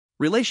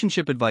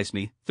Relationship advice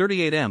me,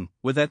 38M,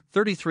 with that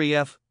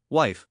 33F,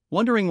 wife,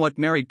 wondering what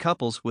married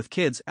couples with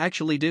kids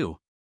actually do.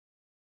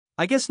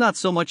 I guess not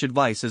so much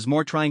advice as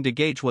more trying to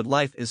gauge what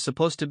life is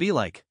supposed to be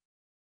like.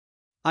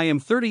 I am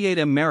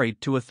 38M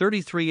married to a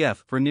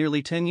 33F for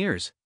nearly 10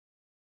 years.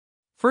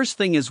 First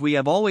thing is we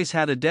have always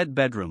had a dead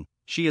bedroom.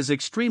 She is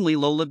extremely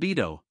low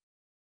libido.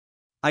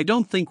 I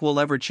don't think we'll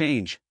ever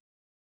change.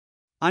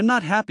 I'm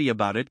not happy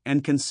about it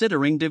and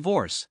considering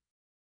divorce.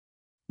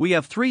 We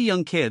have 3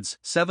 young kids,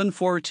 7,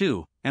 4,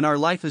 2, and our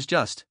life is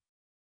just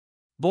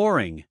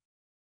boring.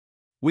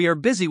 We are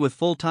busy with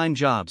full-time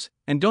jobs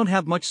and don't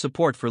have much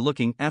support for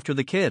looking after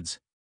the kids.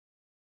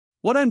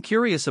 What I'm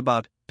curious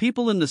about,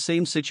 people in the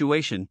same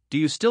situation, do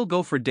you still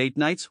go for date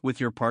nights with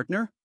your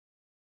partner?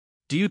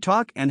 Do you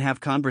talk and have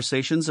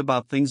conversations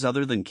about things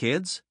other than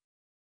kids?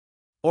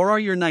 Or are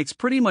your nights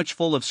pretty much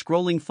full of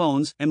scrolling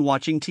phones and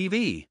watching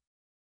TV?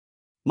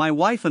 My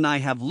wife and I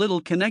have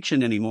little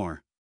connection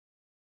anymore.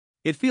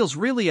 It feels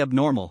really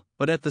abnormal,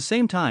 but at the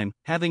same time,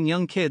 having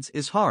young kids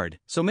is hard,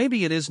 so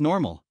maybe it is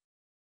normal.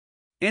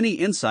 Any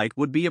insight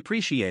would be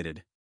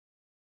appreciated.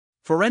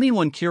 For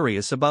anyone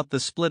curious about the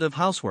split of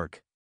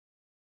housework.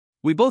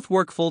 We both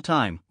work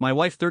full-time, my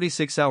wife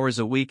 36 hours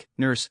a week,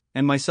 nurse,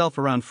 and myself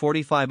around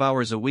 45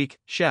 hours a week,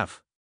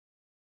 chef.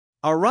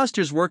 Our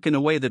rosters work in a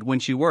way that when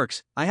she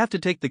works, I have to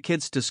take the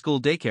kids to school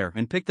daycare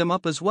and pick them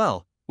up as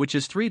well, which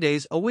is 3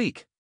 days a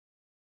week.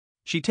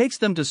 She takes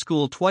them to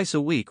school twice a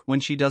week when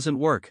she doesn't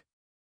work.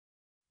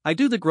 I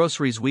do the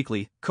groceries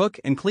weekly, cook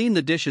and clean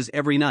the dishes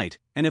every night,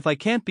 and if I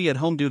can't be at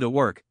home due to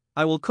work,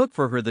 I will cook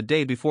for her the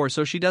day before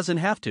so she doesn't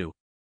have to.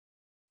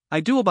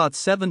 I do about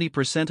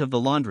 70% of the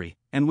laundry,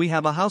 and we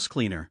have a house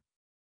cleaner.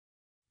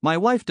 My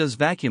wife does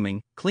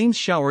vacuuming, cleans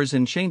showers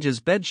and changes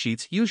bed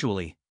sheets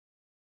usually.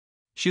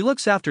 She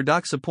looks after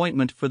doc's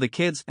appointment for the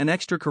kids and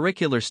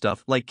extracurricular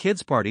stuff like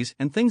kids' parties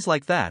and things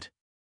like that.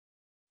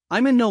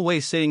 I'm in no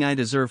way saying I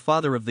deserve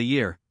Father of the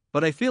Year,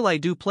 but I feel I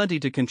do plenty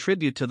to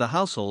contribute to the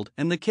household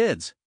and the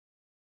kids.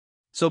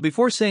 So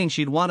before saying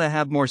she'd want to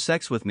have more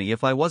sex with me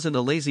if I wasn't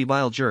a lazy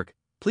vile jerk,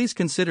 please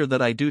consider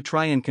that I do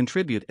try and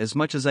contribute as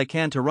much as I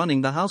can to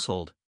running the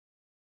household.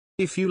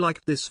 If you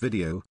liked this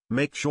video,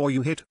 make sure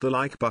you hit the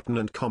like button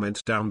and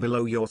comment down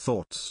below your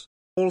thoughts.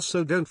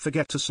 Also don't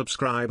forget to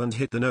subscribe and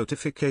hit the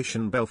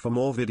notification bell for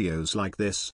more videos like this.